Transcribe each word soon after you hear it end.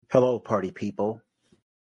party people.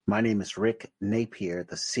 My name is Rick Napier,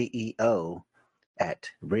 the CEO at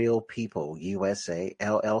Real People USA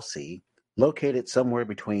LLC, located somewhere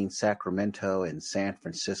between Sacramento and San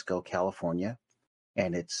Francisco, California.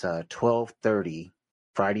 And it's 12:30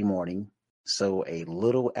 Friday morning, so a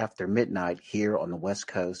little after midnight here on the West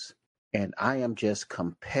Coast. And I am just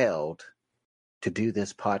compelled to do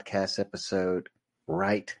this podcast episode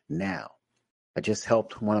right now. I just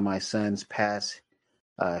helped one of my sons pass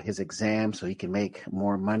his exam so he can make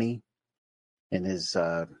more money in his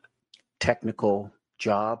technical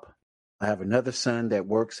job. I have another son that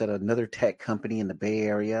works at another tech company in the Bay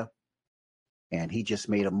Area, and he just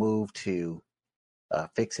made a move to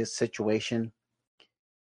fix his situation.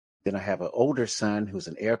 Then I have an older son who's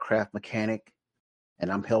an aircraft mechanic,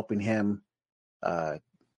 and I'm helping him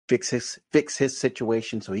fix his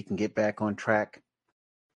situation so he can get back on track.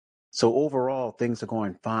 So overall, things are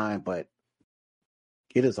going fine, but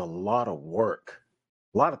it is a lot of work,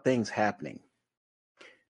 a lot of things happening.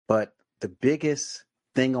 But the biggest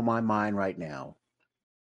thing on my mind right now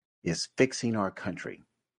is fixing our country,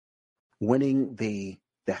 winning the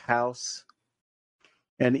House,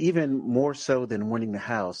 and even more so than winning the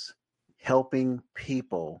House, helping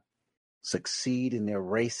people succeed in their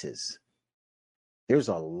races. There's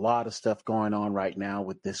a lot of stuff going on right now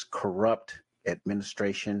with this corrupt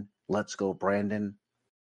administration. Let's go, Brandon.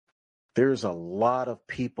 There's a lot of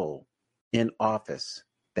people in office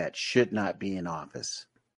that should not be in office.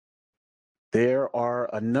 There are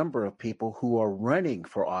a number of people who are running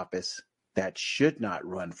for office that should not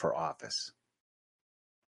run for office.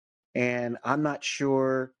 And I'm not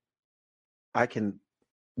sure I can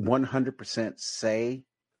 100% say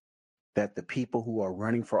that the people who are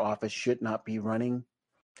running for office should not be running.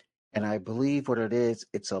 And I believe what it is,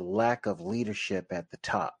 it's a lack of leadership at the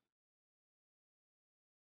top.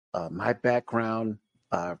 My background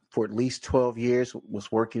for at least 12 years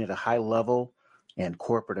was working at a high level in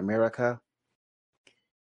corporate America.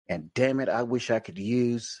 And damn it, I wish I could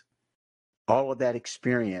use all of that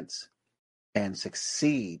experience and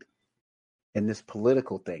succeed in this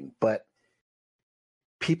political thing. But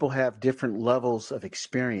people have different levels of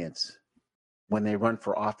experience when they run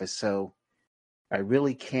for office. So I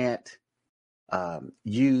really can't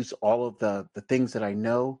use all of the things that I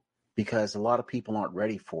know, because a lot of people aren't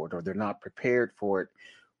ready for it, or they're not prepared for it,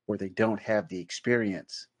 or they don't have the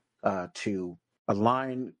experience to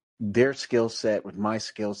align their skill set with my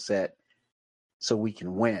skill set so we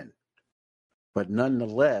can win. But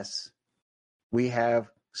nonetheless, we have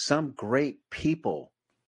some great people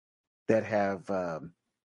that have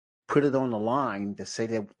put it on the line to say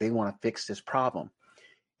that they want to fix this problem.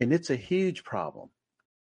 And it's a huge problem.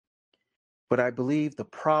 But I believe the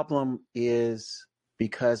problem is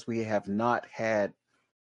because we have not had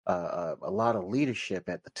a lot of leadership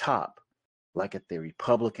at the top, like at the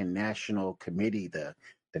Republican National Committee, the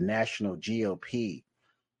National GOP.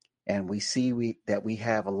 And we see that we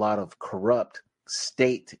have a lot of corrupt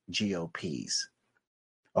state GOPs,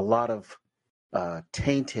 a lot of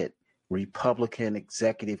tainted Republican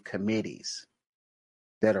executive committees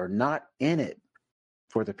that are not in it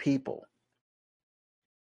for the people.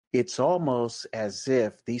 It's almost as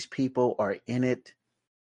if these people are in it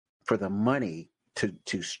for the money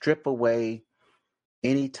to strip away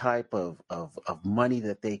any type of money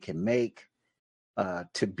that they can make,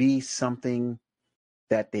 to be something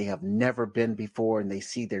that they have never been before, and they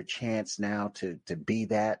see their chance now to be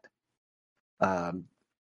that. And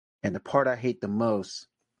the part I hate the most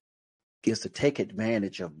is to take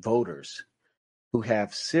advantage of voters who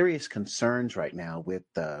have serious concerns right now with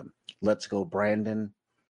Let's Go Brandon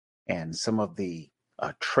and some of the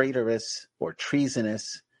traitorous or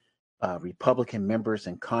treasonous Republican members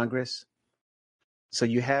in Congress. So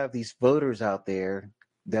you have these voters out there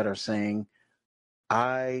that are saying,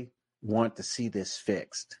 I want to see this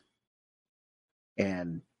fixed,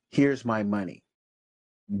 and here's my money.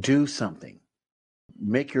 Do something.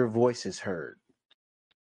 Make your voices heard.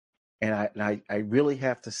 And I really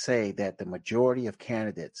have to say that the majority of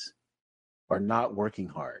candidates are not working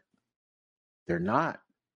hard. They're not.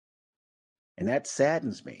 And that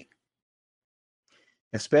saddens me,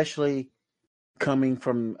 especially coming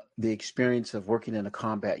from the experience of working in a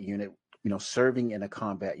combat unit, serving in a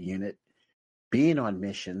combat unit, being on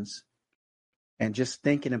missions, and just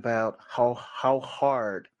thinking about how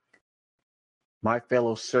hard my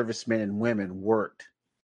fellow servicemen and women worked,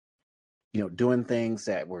 doing things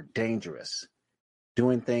that were dangerous,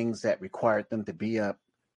 doing things that required them to be up,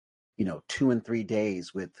 2 and 3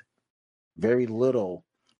 days with very little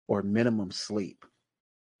or minimum sleep.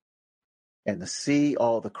 And to see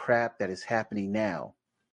all the crap that is happening now,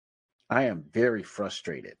 I am very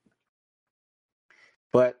frustrated.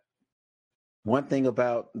 But one thing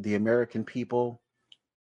about the American people,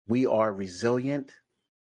 we are resilient.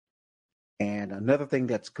 And another thing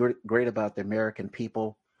that's great about the American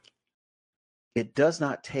people, it does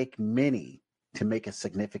not take many to make a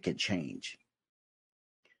significant change.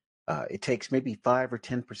 It takes maybe 5 or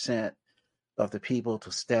 10% of the people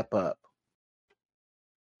to step up.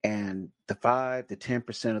 And the 5 to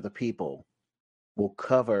 10% of the people will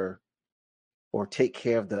cover or take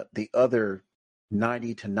care of the other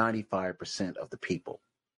 90 to 95% of the people.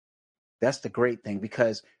 That's the great thing,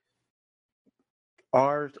 because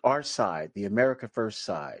our side, the America First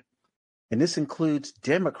side, and this includes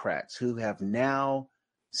Democrats who have now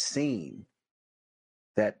seen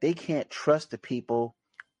that they can't trust the people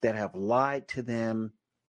that have lied to them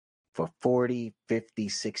for 40, 50,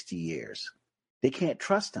 60 years. They can't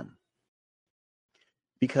trust them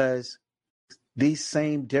because these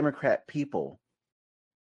same Democrat people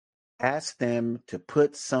asked them to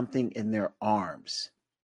put something in their arms,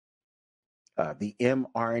 the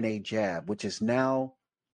mRNA jab, which is now,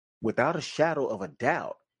 without a shadow of a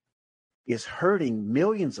doubt, is hurting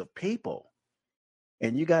millions of people.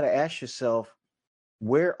 And you got to ask yourself,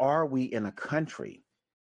 where are we in a country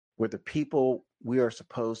where the people we are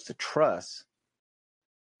supposed to trust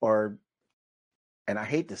are, and I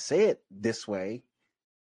hate to say it this way,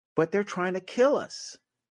 but they're trying to kill us.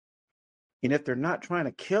 And if they're not trying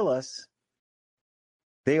to kill us,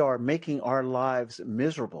 they are making our lives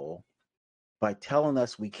miserable by telling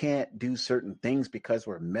us we can't do certain things because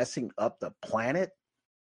we're messing up the planet.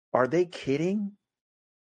 Are they kidding?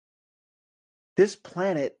 This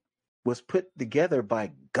planet was put together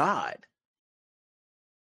by God.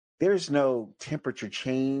 There's no temperature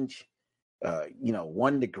change,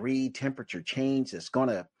 1 degree temperature change that's going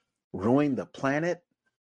to ruin the planet.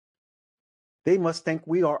 They must think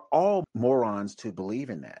we are all morons to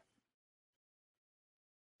believe in that.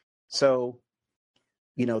 So,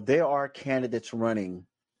 there are candidates running,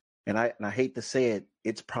 and I hate to say it,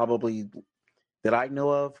 it's probably, that I know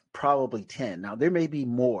of, probably 10. Now, there may be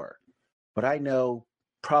more, but I know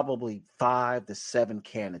probably 5 to 7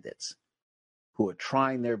 candidates who are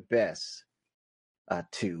trying their best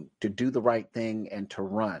to do the right thing and to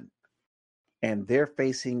run. And they're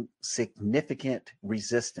facing significant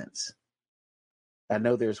resistance. I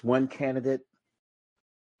know there's one candidate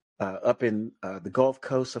up in the Gulf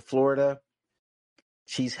Coast of Florida.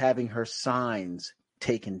 She's having her signs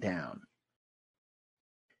taken down.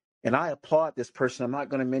 And I applaud this person. I'm not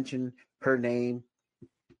going to mention her name.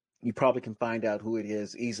 You probably can find out who it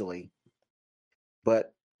is easily.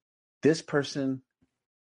 But this person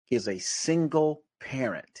is a single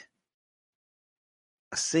parent.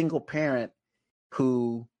 A single parent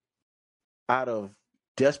who, out of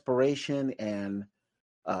desperation and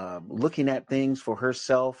looking at things for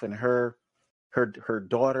herself and her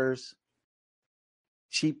daughters,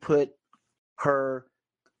 she put her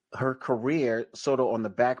career sort of on the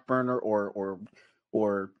back burner, or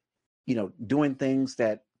doing things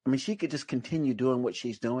that, I mean, she could just continue doing what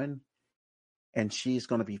she's doing and she's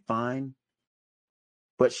going to be fine.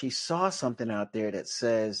 But she saw something out there that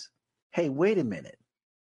says, hey, wait a minute.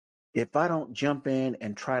 If I don't jump in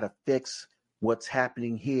and try to fix what's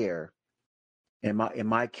happening here in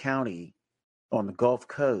my county on the Gulf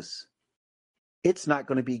Coast, it's not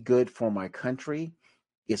going to be good for my country.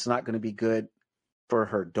 It's not going to be good for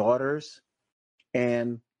her daughters.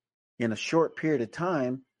 And in a short period of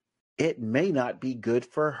time, it may not be good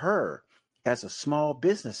for her as a small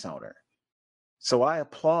business owner. So I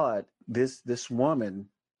applaud this woman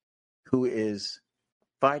who is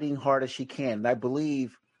fighting hard as she can. And I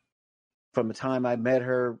believe from the time I met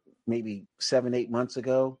her maybe 7, 8 months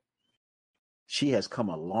ago, she has come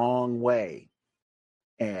a long way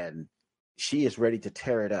and she is ready to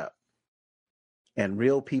tear it up. And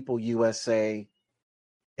Real People USA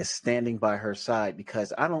is standing by her side,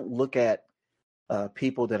 because I don't look at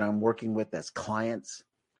people that I'm working with as clients.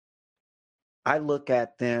 I look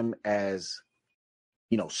at them as,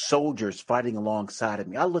 soldiers fighting alongside of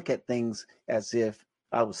me. I look at things as if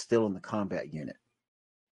I was still in the combat unit.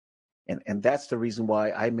 And that's the reason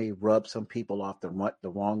why I may rub some people off the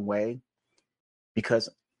wrong way, because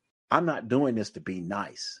I'm not doing this to be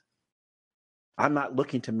nice. I'm not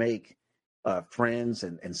looking to make friends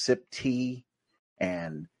and sip tea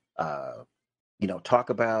and, talk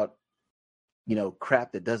about,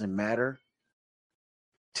 crap that doesn't matter.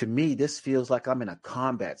 To me, this feels like I'm in a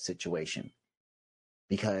combat situation,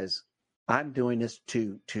 because I'm doing this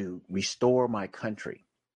to restore my country.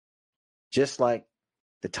 Just like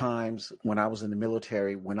the times when I was in the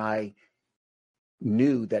military, when I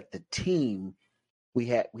knew that the team, we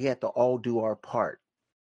had to all do our part.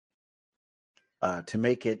 to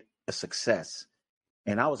make it a success.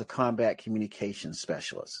 And I was a combat communications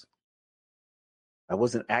specialist. I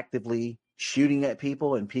wasn't actively shooting at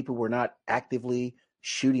people, and people were not actively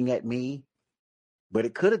shooting at me, but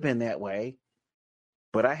it could have been that way.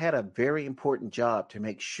 But I had a very important job to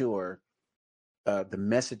make sure the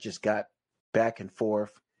messages got back and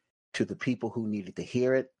forth to the people who needed to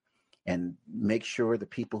hear it, and make sure the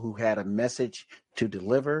people who had a message to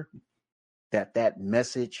deliver, that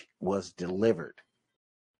message was delivered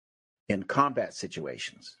in combat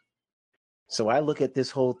situations. So I look at this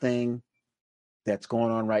whole thing that's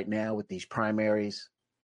going on right now with these primaries.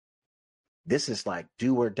 This is like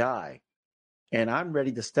do or die. And I'm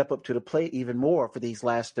ready to step up to the plate even more for these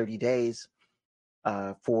last 30 days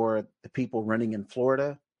for the people running in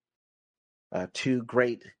Florida. Two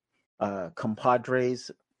great compadres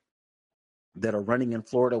that are running in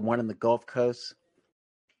Florida, one in the Gulf Coast,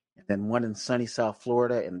 and then one in sunny South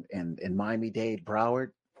Florida and Miami-Dade,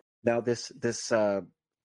 Broward. Now this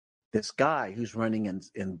guy who's running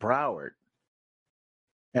in Broward,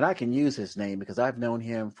 and I can use his name because I've known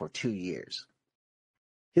him for 2 years.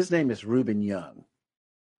 His name is Reuben Young.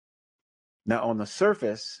 Now on the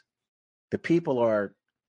surface, the people are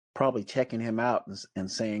probably checking him out and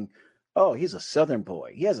saying, oh, he's a Southern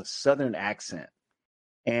boy. He has a Southern accent.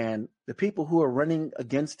 And the people who are running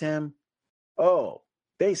against him, oh,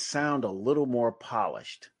 they sound a little more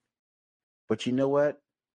polished. But you know what?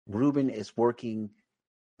 Reuben is working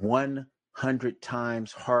 100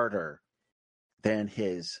 times harder than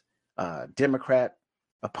his Democrat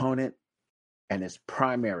opponent and his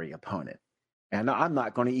primary opponent. And I'm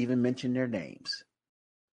not going to even mention their names.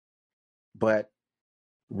 But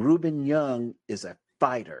Reuben Young is a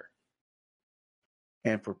fighter.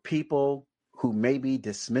 And for people who may be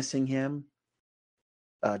dismissing him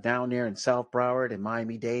down there in South Broward and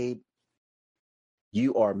Miami-Dade,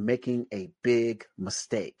 you are making a big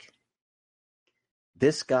mistake.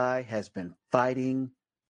 This guy has been fighting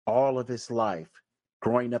all of his life,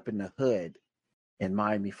 growing up in the hood in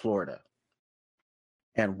Miami, Florida,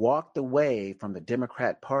 and walked away from the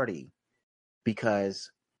Democrat Party because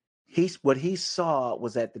what he saw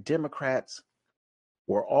was that the Democrats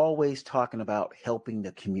were always talking about helping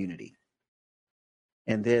the community.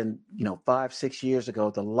 And then, 5-6 years ago,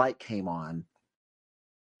 the light came on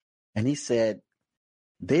and he said,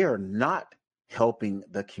 they are not helping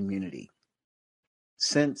the community.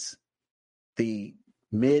 Since the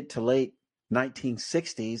mid to late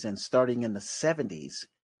 1960s and starting in the 70s,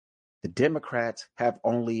 the Democrats have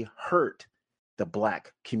only hurt the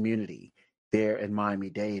Black community there in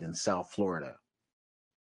Miami-Dade and South Florida.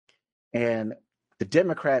 And the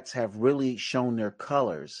Democrats have really shown their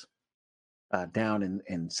colors down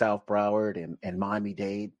in South Broward and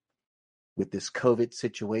Miami-Dade with this COVID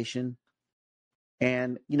situation.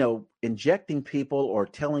 And, injecting people or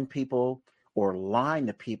telling people or lying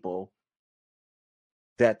to people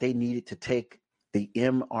that they needed to take the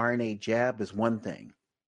mRNA jab is one thing.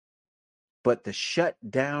 But to shut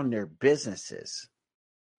down their businesses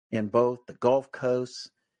in both the Gulf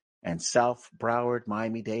Coast and South Broward,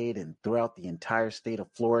 Miami-Dade, and throughout the entire state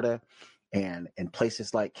of Florida and in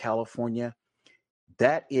places like California,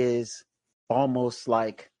 that is almost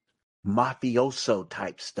like mafioso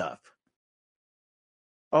type stuff.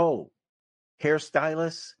 Oh,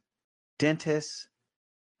 hairstylists, dentists,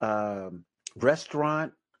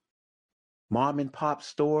 restaurant, mom and pop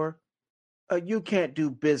store, you can't do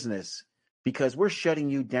business because we're shutting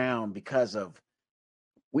you down because of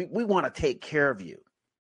we want to take care of you.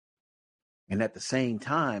 And at the same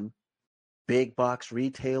time, big box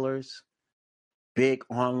retailers, big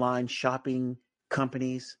online shopping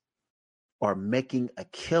companies are making a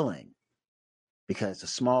killing because the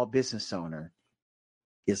small business owner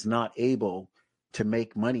is not able to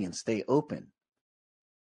make money and stay open.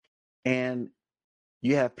 And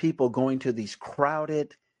you have people going to these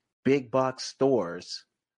crowded big box stores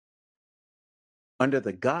under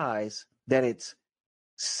the guise that it's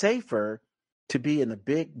safer to be in a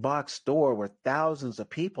big box store where thousands of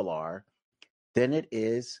people are than it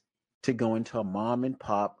is to go into a mom and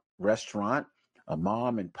pop restaurant, a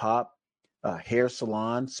mom and pop hair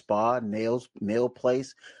salon, spa, nail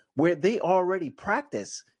place, where they already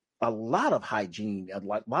practice a lot of hygiene, a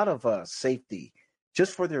lot of safety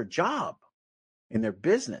just for their job and their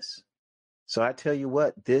business. So I tell you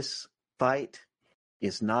what, this fight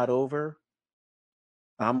is not over.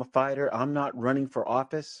 I'm a fighter. I'm not running for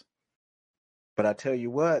office. But I tell you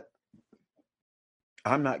what,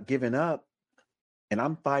 I'm not giving up, and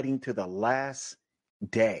I'm fighting to the last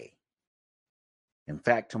day. In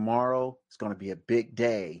fact, tomorrow is going to be a big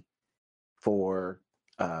day for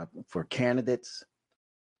candidates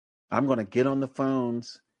I'm going to get on the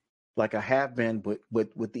phones like I have been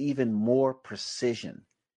with even more precision,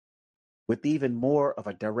 with even more of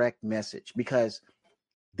a direct message, because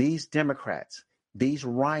these Democrats, these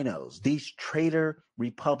RINOs, these traitor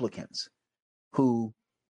Republicans who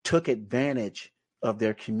took advantage of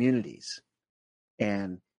their communities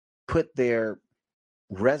and put their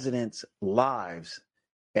residents' lives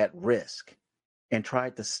at risk and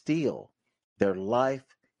tried to steal their life,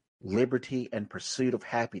 liberty, and pursuit of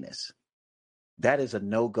happiness. That is a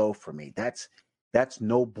no-go for me. That's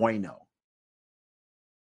no bueno.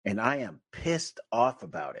 And I am pissed off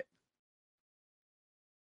about it.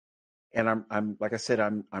 And I'm like I said,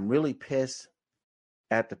 I'm really pissed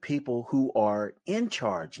at the people who are in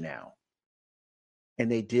charge now.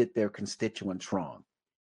 And they did their constituents wrong.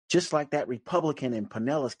 Just like that Republican in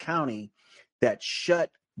Pinellas County that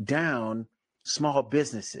shut down small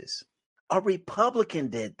businesses. A Republican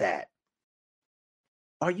did that.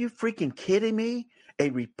 Are you freaking kidding me? A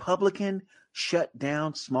Republican shut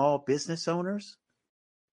down small business owners?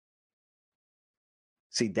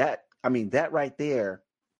 See, that right there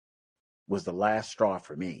was the last straw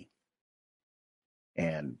for me.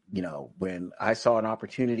 And, when I saw an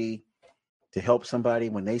opportunity to help somebody,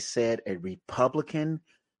 when they said a Republican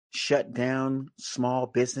shut down small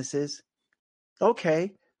businesses,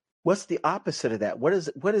 okay, what's the opposite of that? What is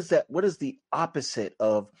that? What is the opposite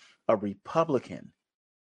of a Republican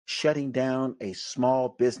shutting down a small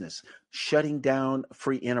business, shutting down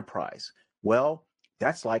free enterprise? Well,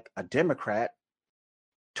 that's like a Democrat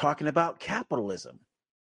talking about capitalism.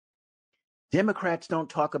 Democrats don't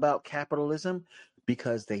talk about capitalism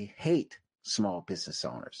because they hate small business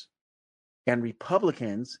owners. And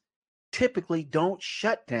Republicans typically don't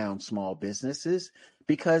shut down small businesses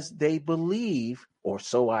because they believe, or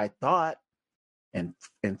so I thought, in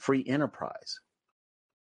free enterprise.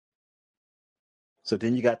 So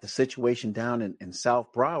then you got the situation down in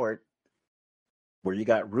South Broward where you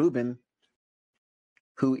got Reuben,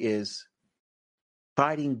 who is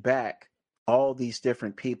fighting back all these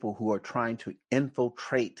different people who are trying to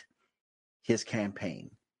infiltrate his campaign.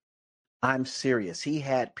 I'm serious. He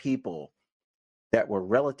had people that were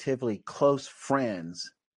relatively close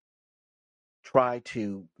friends try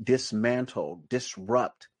to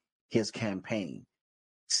disrupt his campaign,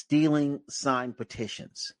 stealing signed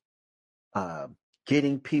petitions,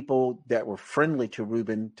 getting people that were friendly to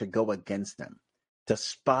Reuben to go against him, to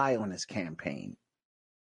spy on his campaign,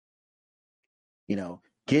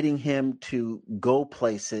 getting him to go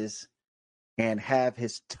places and have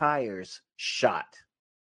his tires shot,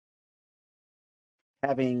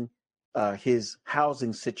 having his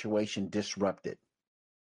housing situation disrupted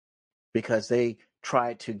because they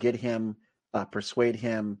tried to get him, persuade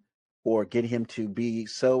him, or get him to be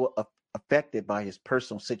so affected by his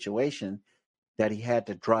personal situation that he had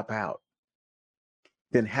to drop out.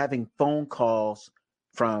 Then having phone calls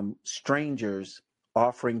from strangers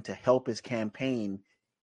offering to help his campaign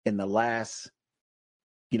in the last,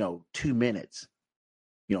 2 minutes,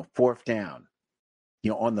 fourth down,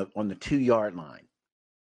 on the 2-yard line.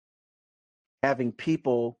 Having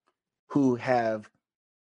people who have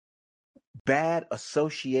bad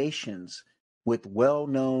associations with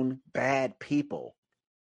well-known bad people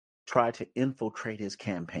try to infiltrate his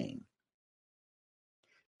campaign.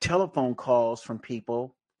 Telephone calls from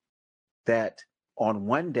people that on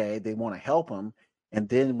one day they want to help him, and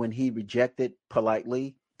then when he rejected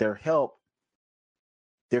politely their help,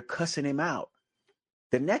 they're cussing him out.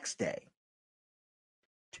 The next day,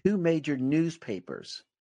 2 major newspapers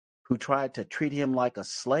who tried to treat him like a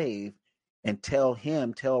slave and tell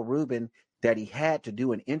Reuben that he had to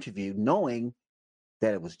do an interview knowing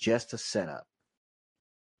that it was just a setup.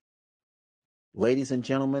 Ladies and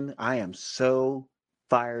gentlemen, I am so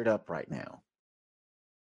fired up right now.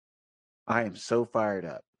 I am so fired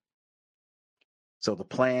up. So the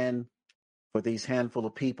plan for these handful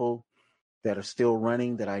of people that are still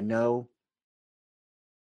running that I know,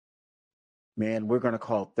 man, we're going to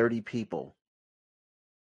call 30 people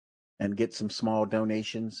and get some small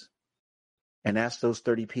donations and ask those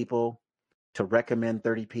 30 people to recommend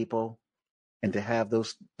 30 people and to have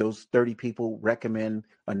those 30 people recommend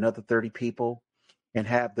another 30 people and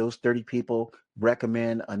have those 30 people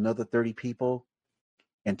recommend another 30 people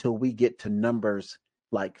until we get to numbers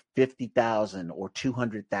like 50,000 or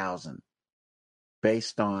 200,000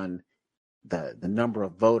 based on the number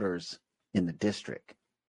of voters in the district.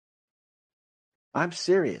 I'm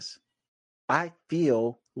serious. I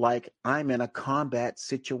feel like I'm in a combat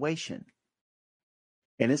situation.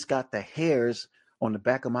 And it's got the hairs on the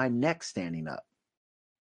back of my neck standing up.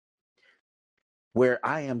 Where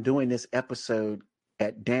I am doing this episode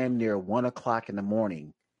at damn near 1 o'clock in the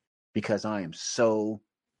morning because I am so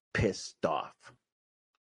pissed off.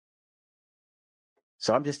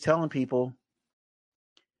 So I'm just telling people,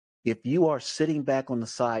 if you are sitting back on the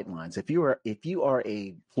sidelines, if you are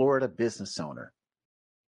a Florida business owner,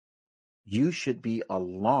 you should be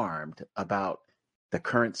alarmed about the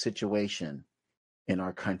current situation in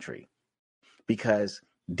our country, because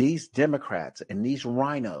these Democrats and these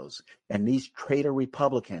RINOs and these traitor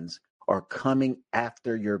Republicans are coming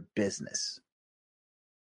after your business,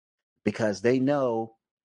 because they know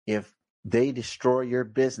if they destroy your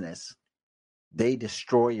business, they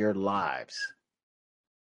destroy your lives.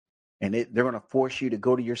 And they're going to force you to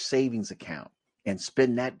go to your savings account and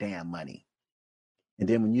spend that damn money. And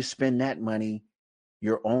then when you spend that money,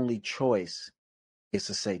 your only choice is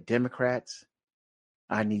to say, Democrats,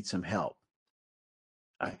 I need some help.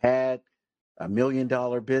 I had $1 million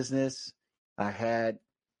business. I had a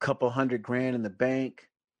couple $100,000 in the bank.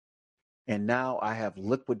 And now I have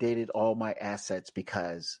liquidated all my assets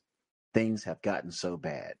because things have gotten so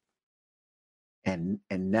bad. And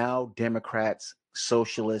now Democrats,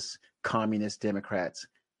 socialists, communist Democrats,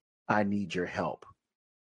 I need your help.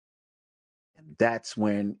 And that's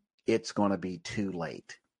when it's going to be too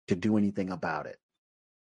late to do anything about it.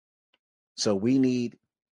 So we need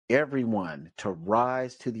everyone to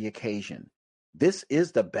rise to the occasion. This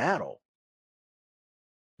is the battle.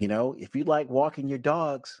 You know, if you like walking your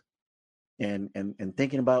dogs and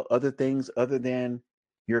thinking about other things other than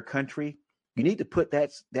your country, you need to put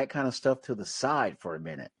that kind of stuff to the side for a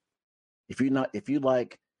minute. If you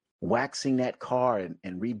like waxing that car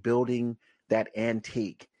and rebuilding that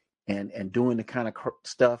antique and doing the kind of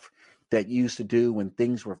stuff that you used to do when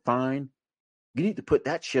things were fine, you need to put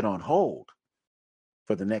that shit on hold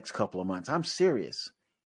for the next couple of months. I'm serious.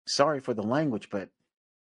 Sorry for the language, but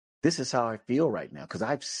this is how I feel right now, because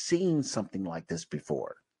I've seen something like this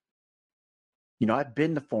before. You know, I've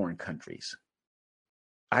been to foreign countries.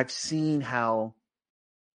 I've seen how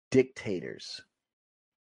dictators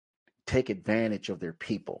take advantage of their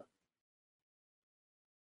people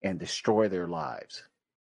and destroy their lives.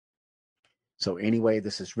 So anyway,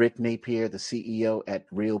 this is Rick Napier, the CEO at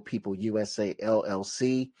Real People USA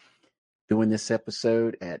LLC, doing this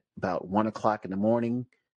episode at about 1 o'clock in the morning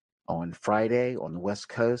on Friday on the West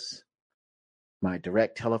Coast. My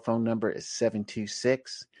direct telephone number is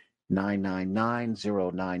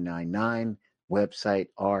 726-999-0999, website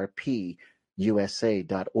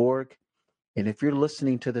rpusa.org. And if you're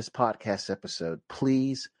listening to this podcast episode,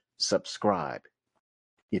 please subscribe.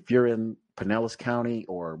 If you're in Pinellas County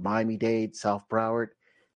or Miami-Dade, South Broward,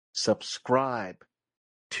 subscribe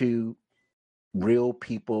to Real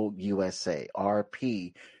People USA,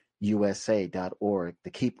 rpusa.org, to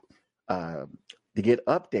keep to get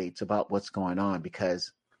updates about what's going on,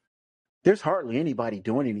 because there's hardly anybody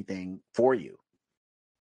doing anything for you.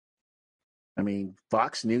 I mean,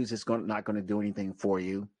 Fox News is not going to do anything for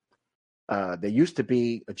you. There used to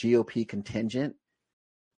be a GOP contingent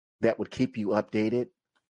that would keep you updated.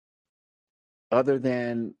 Other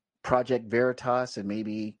than Project Veritas and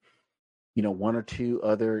maybe, one or two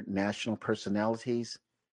other national personalities,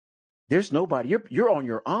 there's nobody. You're on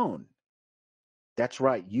your own. That's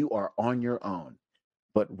right. You are on your own.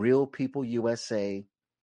 But Real People USA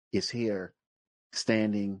is here,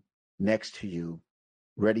 standing next to you,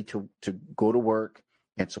 ready to go to work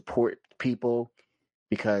and support people,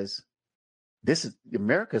 because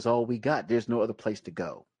America is all we got. There's no other place to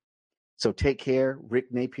go. So take care.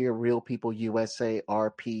 Rick Napier, Real People USA,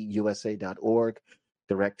 rpusa.org.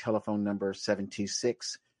 Direct telephone number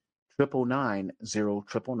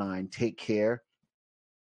 726-999-0999. Take care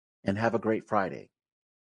and have a great Friday.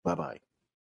 Bye-bye.